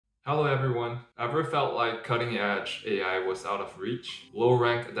Hello everyone. Ever felt like cutting-edge AI was out of reach?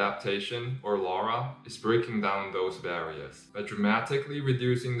 Low-rank adaptation, or LoRA, is breaking down those barriers. By dramatically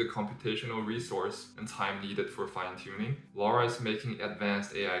reducing the computational resource and time needed for fine-tuning, LoRA is making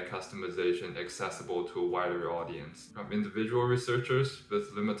advanced AI customization accessible to a wider audience, from individual researchers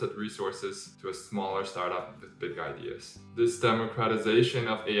with limited resources to a smaller startup with big ideas. This democratization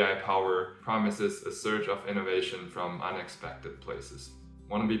of AI power promises a surge of innovation from unexpected places.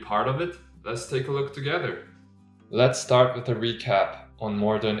 Want to be part of it? Let's take a look together. Let's start with a recap on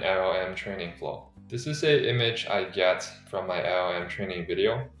modern LLM training flow. This is an image I get from my LLM training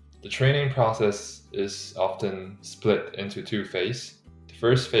video. The training process is often split into two phases. The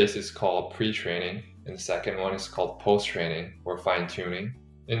first phase is called pre-training, and the second one is called post-training or fine-tuning.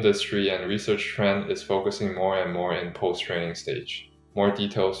 Industry and research trend is focusing more and more in post-training stage. More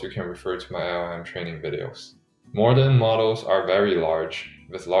details you can refer to my LLM training videos. Modern models are very large,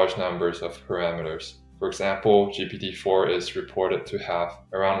 with large numbers of parameters. For example, GPT-4 is reported to have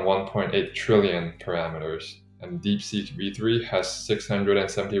around 1.8 trillion parameters, and DeepSeek V3 has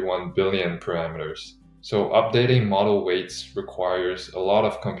 671 billion parameters. So updating model weights requires a lot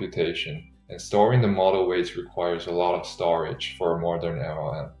of computation, and storing the model weights requires a lot of storage for a modern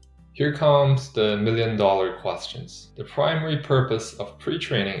LLM. Here comes the million-dollar questions. The primary purpose of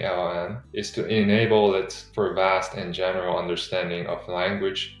pre-training LLM is to enable it for vast and general understanding of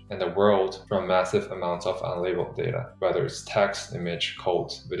language and the world from massive amounts of unlabeled data, whether it's text, image, code,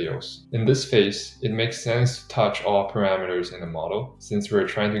 videos. In this phase, it makes sense to touch all parameters in the model, since we're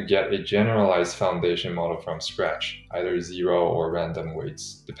trying to get a generalized foundation model from scratch, either zero or random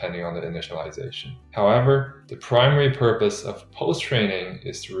weights, depending on the initialization. However, the primary purpose of post-training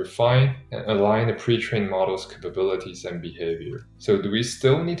is to refine and align the pre-trained model's capabilities and behavior. So do we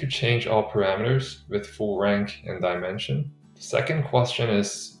still need to change all parameters with full rank and dimension? The second question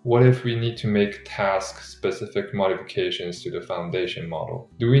is, what if we need to make task-specific modifications to the foundation model?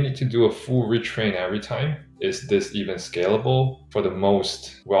 Do we need to do a full retrain every time? Is this even scalable? For the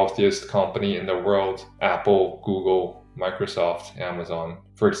most wealthiest company in the world, Apple, Google, Microsoft, Amazon.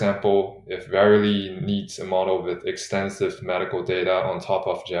 For example, if Verily needs a model with extensive medical data on top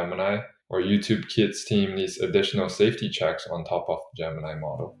of Gemini, or YouTube Kids team needs additional safety checks on top of Gemini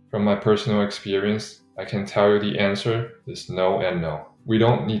model. From my personal experience, I can tell you the answer is no and no. We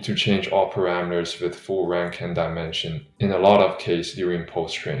don't need to change all parameters with full rank and dimension in a lot of cases during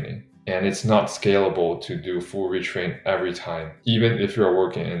post-training. And it's not scalable to do full retrain every time, even if you're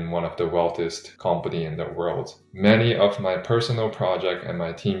working in one of the wealthiest company in the world. Many of my personal project and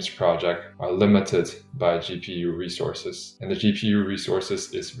my team's project are limited by GPU resources, and the GPU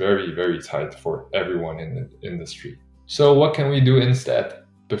resources is very, very tight for everyone in the industry. So what can we do instead?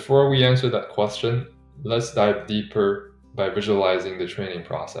 Before we answer that question, let's dive deeper by visualizing the training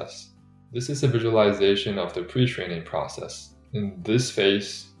process. This is a visualization of the pre-training process. In this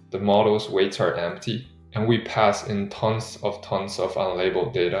phase, the model's weights are empty, and we pass in tons of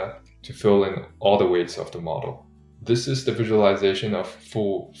unlabeled data to fill in all the weights of the model. This is the visualization of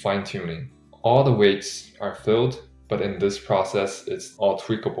full fine-tuning. All the weights are filled, but in this process, it's all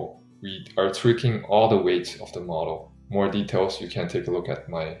tweakable. We are tweaking all the weights of the model. More details, you can take a look at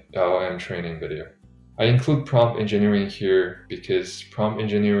my LLM training video. I include prompt engineering here because prompt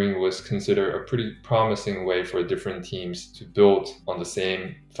engineering was considered a pretty promising way for different teams to build on the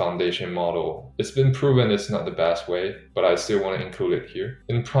same foundation model. It's been proven it's not the best way, but I still want to include it here.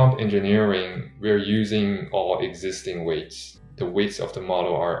 In prompt engineering, we're using all existing weights. The weights of the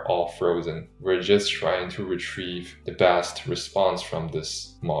model are all frozen. We're just trying to retrieve the best response from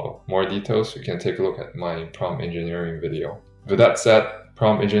this model. More details, you can take a look at my prompt engineering video. With that said,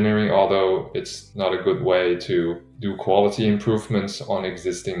 prompt engineering, although it's not a good way to do quality improvements on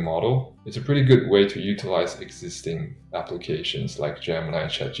existing model, it's a pretty good way to utilize existing applications like Gemini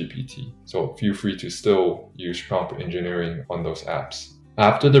and ChatGPT. So feel free to still use prompt engineering on those apps.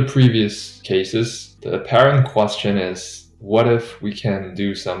 After the previous cases, the apparent question is, what if we can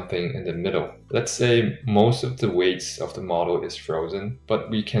do something in the middle? Let's say most of the weights of the model is frozen,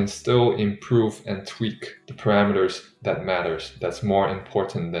 but we can still improve and tweak the parameters that matters, that's more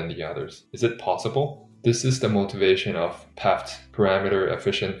important than the others. Is it possible? This is the motivation of PEFT, parameter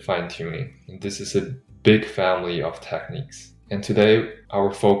efficient fine-tuning. And this is a big family of techniques. And today,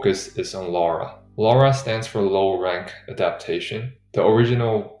 our focus is on LoRA. LoRA stands for low rank adaptation. The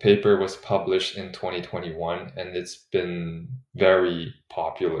original paper was published in 2021, and it's been very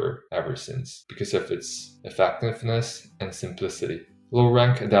popular ever since because of its effectiveness and simplicity.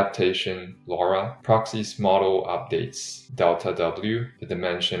 Low-rank adaptation, LoRA, proxies model updates delta W. The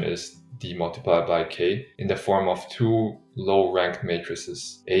dimension is d multiplied by k in the form of two low-rank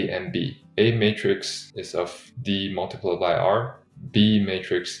matrices, A and B. A matrix is of d multiplied by r, B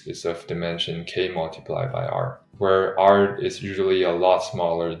matrix is of dimension k multiplied by r, where r is usually a lot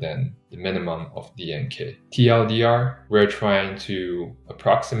smaller than the minimum of d and k. TLDR, we're trying to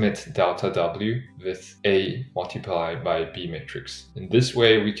approximate delta W with A multiplied by B matrix. In this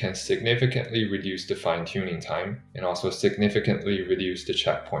way, we can significantly reduce the fine-tuning time and also significantly reduce the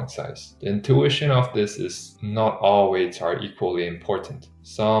checkpoint size. The intuition of this is not all weights are equally important.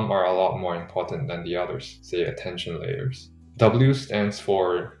 Some are a lot more important than the others, say attention layers. W stands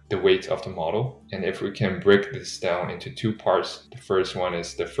for the weight of the model, and if we can break this down into two parts, the first one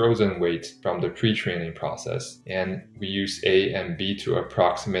is the frozen weight from the pre-training process, and we use A and B to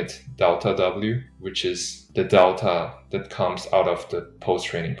approximate delta W, which is the delta that comes out of the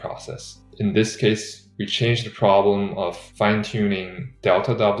post-training process. In this case, we change the problem of fine-tuning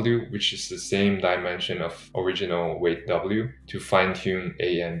delta W, which is the same dimension of original weight W, to fine-tune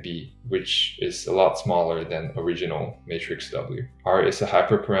A and B, which is a lot smaller than original matrix W. R is a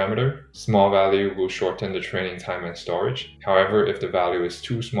hyperparameter. Small value will shorten the training time and storage. However, if the value is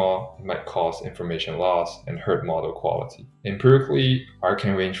too small, it might cause information loss and hurt model quality. Empirically, R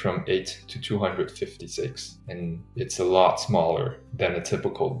can range from 8 to 256, and it's a lot smaller than a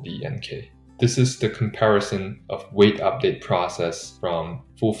typical D and K. This is the comparison of weight update process from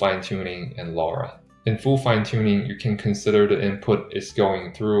full fine-tuning and LoRA. In full fine-tuning, you can consider the input is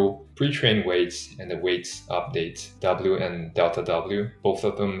going through pre-trained weights and the weights update W and delta W. Both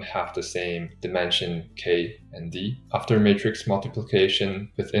of them have the same dimension K and D. After matrix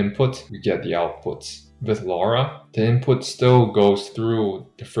multiplication with input, we get the outputs. With LoRA, the input still goes through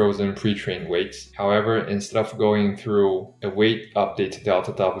the frozen pre-trained weights. However, instead of going through a weight update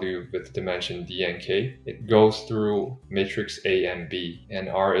delta W with dimension D and K, it goes through matrix A and B, and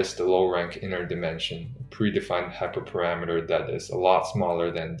R is the low-rank inner dimension, a predefined hyperparameter that is a lot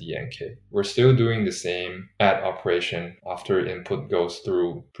smaller than D and K. We're still doing the same add operation after input goes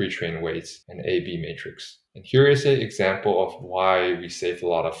through pre-trained weights and AB matrix. And here is an example of why we save a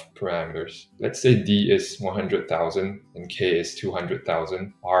lot of parameters. Let's say D is 100,000 and K is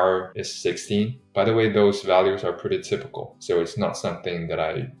 200,000, R is 16. By the way, those values are pretty typical, so it's not something that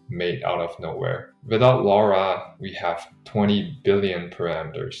I made out of nowhere. Without LoRA, we have 20 billion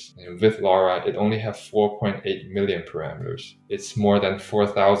parameters, and with LoRA, it only has 4.8 million parameters. It's more than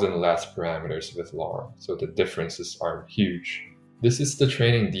 4,000 less parameters with LoRA, so the differences are huge. This is the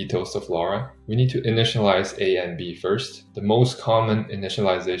training details of LoRA. We need to initialize A and B first. The most common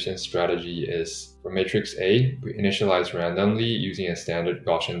initialization strategy is for matrix A, we initialize randomly using a standard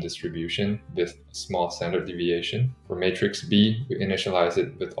Gaussian distribution with a small standard deviation. For matrix B, we initialize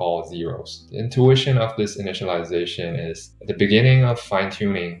it with all zeros. The intuition of this initialization is at the beginning of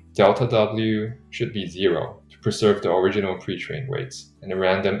fine-tuning, delta W should be 0. Preserve the original pre-trained weights, and the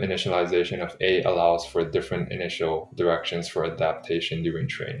random initialization of A allows for different initial directions for adaptation during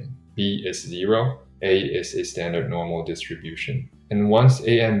training. B is 0, A is a standard normal distribution. And once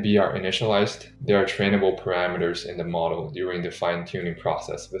A and B are initialized, there are trainable parameters in the model during the fine-tuning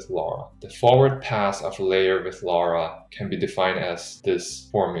process with LoRA. The forward pass of a layer with LoRA can be defined as this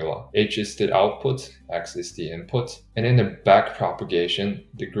formula. H is the output, X is the input, and in the back propagation,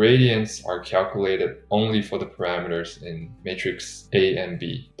 the gradients are calculated only for the parameters in matrix A and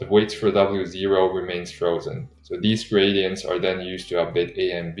B. The weights for W0 remains frozen. So these gradients are then used to update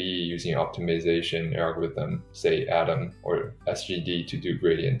A and B using optimization algorithm, say ADAM or SGD, to do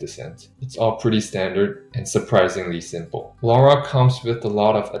gradient descent. It's all pretty standard and surprisingly simple. LoRA comes with a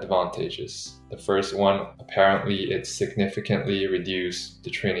lot of advantages. The first one, apparently it significantly reduced the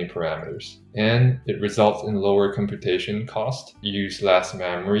training parameters, and it results in lower computation cost. You use less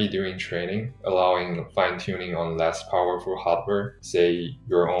memory during training, allowing fine-tuning on less powerful hardware, say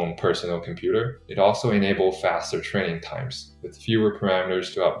your own personal computer. It also enables faster training times. With fewer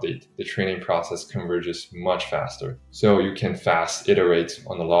parameters to update, the training process converges much faster, so you can fast iterate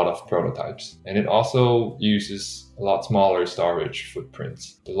on a lot of prototypes. And it also uses a lot smaller storage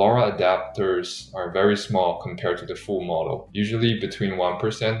footprints. The LoRa adapters are very small compared to the full model, usually between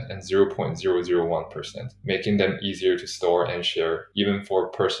 1% and 0.001%, making them easier to store and share, even for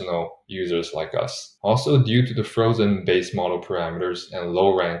personal users like us. Also, due to the frozen base model parameters and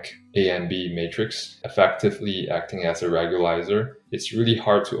low-rank A and B matrix effectively acting as a regularizer, it's really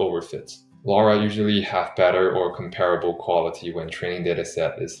hard to overfit. LoRa usually have better or comparable quality when training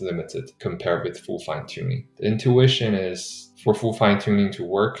dataset is limited compared with full fine-tuning. The intuition is, for full fine-tuning to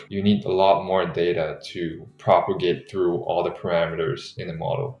work, you need a lot more data to propagate through all the parameters in the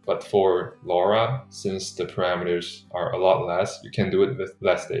model. But for LoRa, since the parameters are a lot less, you can do it with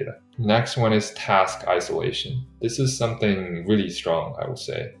less data. Next one is task isolation. This is something really strong, I would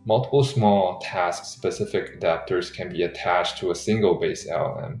say. Multiple small task-specific adapters can be attached to a single base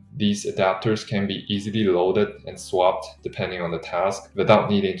LLM. These adapters can be easily loaded and swapped depending on the task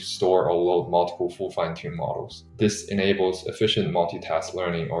without needing to store or load multiple full fine-tuned models. This enables efficient multitask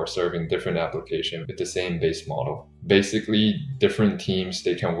learning or serving different applications with the same base model. Basically, different teams,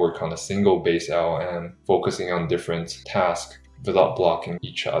 they can work on a single base LLM, focusing on different tasks without blocking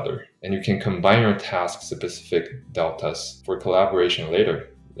each other. And you can combine your task-specific deltas for collaboration later.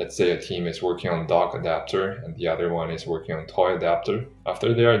 Let's say a team is working on dog adapter and the other one is working on toy adapter.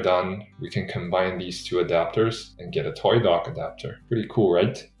 After they are done, we can combine these two adapters and get a toy dog adapter. Pretty cool,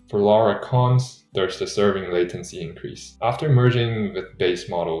 right? For LoRA cons, there's the serving latency increase. After merging with base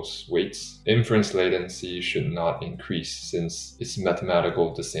models' weights, inference latency should not increase since it's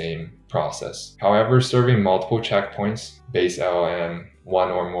mathematical the same process. However, serving multiple checkpoints, base LLM, one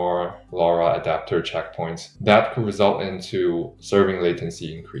or more LoRA adapter checkpoints, that could result into serving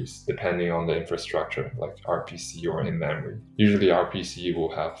latency increase depending on the infrastructure like RPC or in-memory. Usually RPC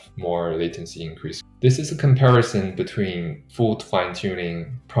will have more latency increase. This is a comparison between full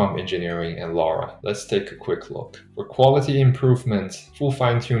fine-tuning, prompt engineering, and LoRA. Let's take a quick look. For quality improvement, full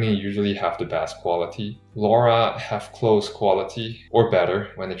fine-tuning usually have the best quality. LoRA have close quality or better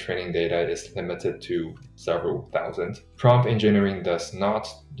when the training data is limited to several thousand. Prompt engineering does not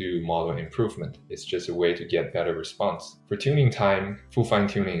do model improvement. It's just a way to get better response. For tuning time, full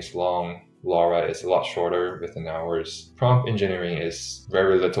fine-tuning is long. LoRA is a lot shorter, within hours. Prompt engineering is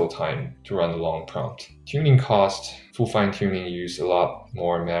very little time to run a long prompt. Tuning cost, full fine-tuning use a lot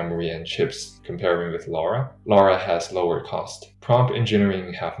more memory and chips comparing with LoRA. LoRA has lower cost. Prompt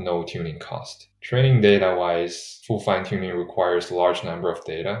engineering have no tuning cost. Training data-wise, full fine-tuning requires a large number of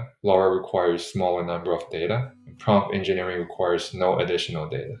data. LoRA requires smaller number of data. Prompt engineering requires no additional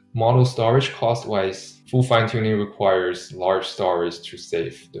data. Model storage cost-wise, full fine-tuning requires large storage to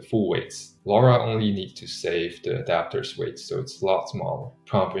save the full weights. LoRA only needs to save the adapter's weights, so it's a lot smaller.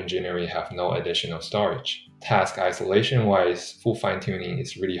 Prompt engineering have no additional storage. Task isolation-wise, full fine-tuning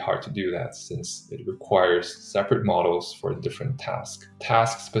is really hard to do that since it requires separate models for different tasks.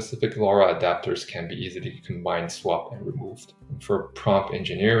 Task-specific LoRA adapters can be easily combined, swapped, and removed. And for prompt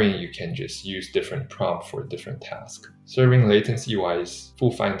engineering, you can just use different prompt for different tasks. Serving latency-wise,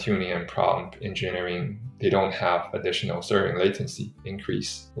 full fine-tuning and prompt engineering, they don't have additional serving latency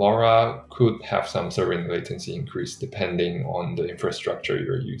increase. LoRA could have some serving latency increase depending on the infrastructure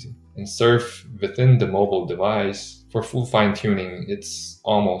you're using. And serve within the mobile device, for full fine-tuning, it's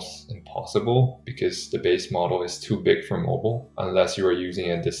almost impossible because the base model is too big for mobile unless you are using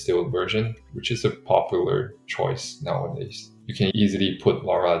a distilled version, which is a popular choice nowadays. You can easily put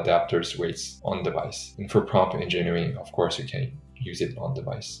LoRA adapters weights on device. And for prompt engineering, of course, you can use it on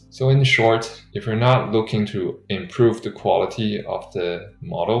device. So in short, if you're not looking to improve the quality of the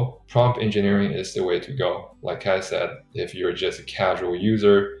model, prompt engineering is the way to go. Like I said, if you're just a casual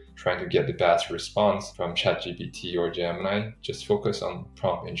user trying to get the best response from ChatGPT or Gemini, just focus on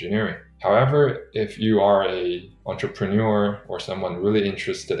prompt engineering. However, if you are an entrepreneur or someone really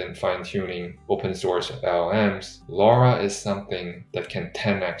interested in fine-tuning open source LLMs, LoRA is something that can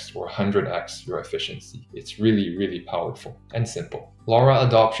 10x or 100x your efficiency. It's really, really powerful and simple. LoRA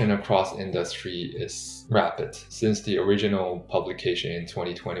adoption across industry is rapid. Since the original publication in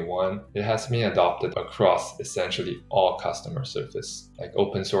 2021, it has been adopted across essentially all customer surface, like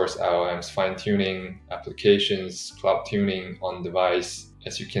open source LLMs, fine-tuning, applications, cloud tuning on device.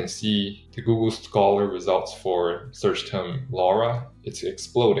 As you can see, the Google Scholar results for search term LoRA, it's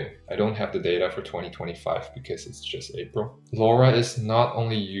exploding. I don't have the data for 2025 because it's just April. LoRA is not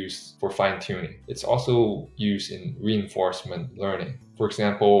only used for fine-tuning, it's also used in reinforcement learning. For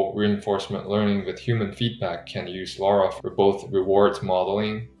example, reinforcement learning with human feedback can use LoRA for both rewards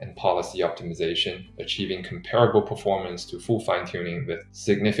modeling and policy optimization, achieving comparable performance to full fine-tuning with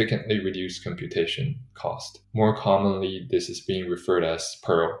significantly reduced computation cost. More commonly, this is being referred as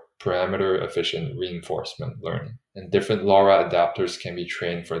PERL, parameter efficient reinforcement learning. And different LoRA adapters can be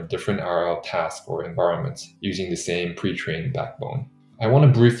trained for different RL tasks or environments using the same pre-trained backbone. I want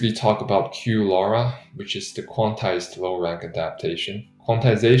to briefly talk about QLoRA, which is the quantized low-rank adaptation.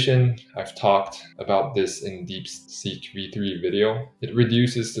 Quantization, I've talked about this in DeepSeek v3 video. It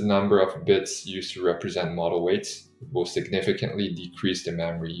reduces the number of bits used to represent model weights. It will significantly decrease the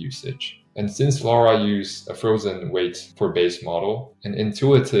memory usage. And since LoRA use a frozen weight for base model, an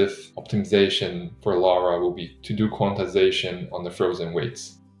intuitive optimization for LoRA will be to do quantization on the frozen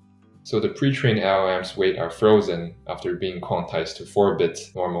weights. So the pre-trained LLM's weight are frozen after being quantized to 4-bit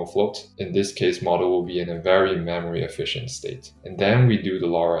normal float. In this case, model will be in a very memory efficient state. And then we do the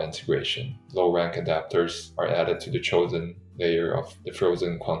LoRA integration. Low rank adapters are added to the chosen layer of the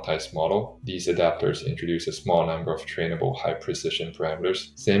frozen quantized model. These adapters introduce a small number of trainable high precision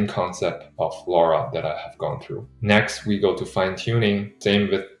parameters. Same concept of LoRA that I have gone through. Next, we go to fine tuning.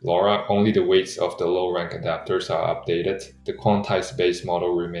 Same with LoRA, only the weights of the low rank adapters are updated. The quantized base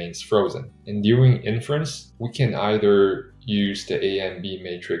model remains frozen. And during inference, we can either use the A and B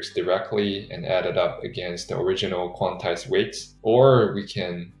matrix directly and add it up against the original quantized weights, or we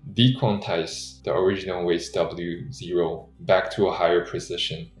can dequantize the original weights W0 back to a higher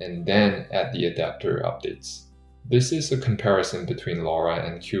precision and then add the adapter updates. This is a comparison between LoRA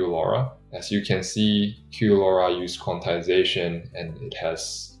and QLoRA. As you can see, QLoRA uses quantization and it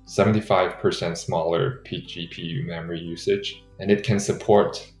has 75% smaller peak GPU memory usage, and it can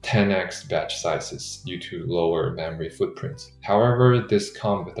support 10x batch sizes due to lower memory footprint. However, this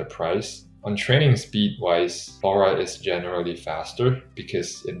comes with a price. On training speed wise, LoRA is generally faster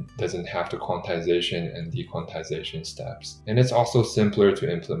because it doesn't have the quantization and dequantization steps. And it's also simpler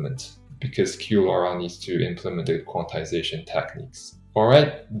to implement because QLoRA needs to implement the quantization techniques.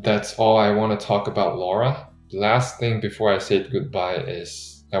 Alright, that's all I want to talk about LoRA. The last thing before I say goodbye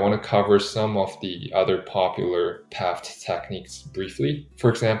is I want to cover some of the other popular PEFT techniques briefly. For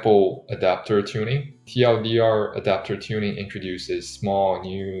example, adapter tuning. TLDR adapter tuning introduces small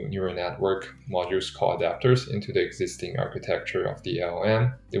new neural network modules called adapters into the existing architecture of the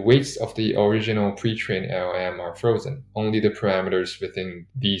LLM. The weights of the original pre-trained LLM are frozen. Only the parameters within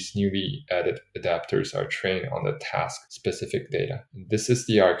these newly added adapters are trained on the task-specific data. This is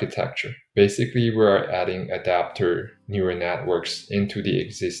the architecture. Basically, we're adding adapter neural networks into the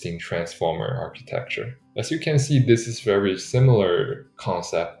existing transformer architecture. As you can see, this is very similar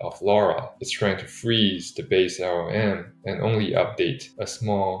concept of LoRA. It's trying to freeze the base LLM and only update a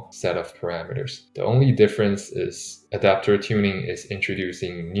small set of parameters. The only difference is adapter tuning is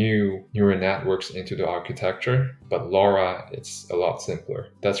introducing new neural networks into the architecture, but LoRA, it's a lot simpler.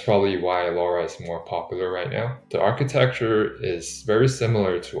 That's probably why LoRA is more popular right now. The architecture is very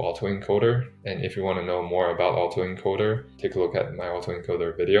similar to autoencoder, and if you want to know more about autoencoder, take a look at my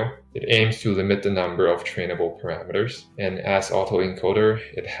autoencoder video. It aims to limit the number of trainable parameters, and as autoencoder,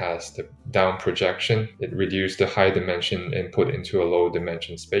 it has the down projection. It reduces the high dimension input into a low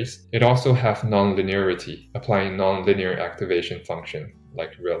dimension space. It also has nonlinearity, applying nonlinear activation function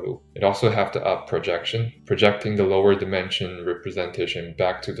like ReLU. It also has the up projection, projecting the lower dimension representation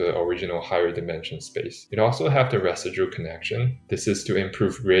back to the original higher dimension space. It also has the residual connection. This is to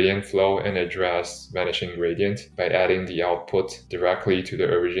improve gradient flow and address vanishing gradient by adding the output directly to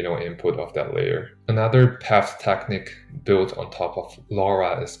the original input of that layer. Another PEFT technique built on top of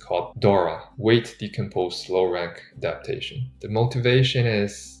LoRA is called DoRA, weight decomposed low rank adaptation. The motivation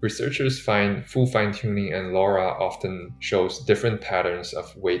is researchers find full fine-tuning and LoRA often shows different patterns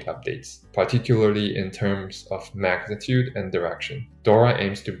of weight updates, particularly in terms of magnitude and direction. DoRA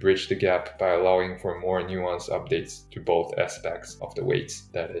aims to bridge the gap by allowing for more nuanced updates to both aspects of the weights,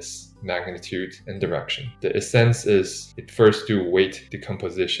 that is, magnitude and direction. The essence is it first do weight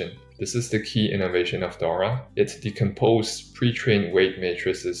decomposition. This is the key innovation of DoRA. It decomposes pre-trained weight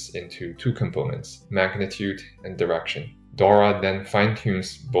matrices into two components, magnitude and direction. DoRA then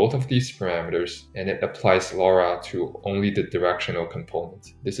fine-tunes both of these parameters and it applies LoRA to only the directional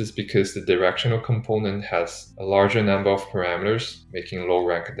component. This is because the directional component has a larger number of parameters, making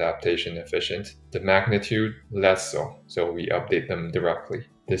low-rank adaptation efficient. The magnitude, less so we update them directly.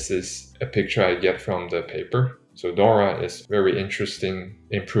 This is a picture I get from the paper. So DoRA is very interesting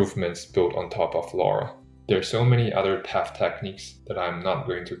improvements built on top of LoRA. There are so many other PEFT techniques that I'm not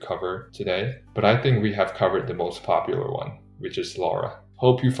going to cover today, but I think we have covered the most popular one, which is LoRA.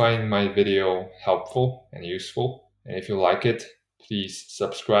 Hope you find my video helpful and useful. And if you like it, please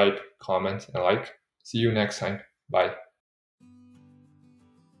subscribe, comment, and like. See you next time. Bye.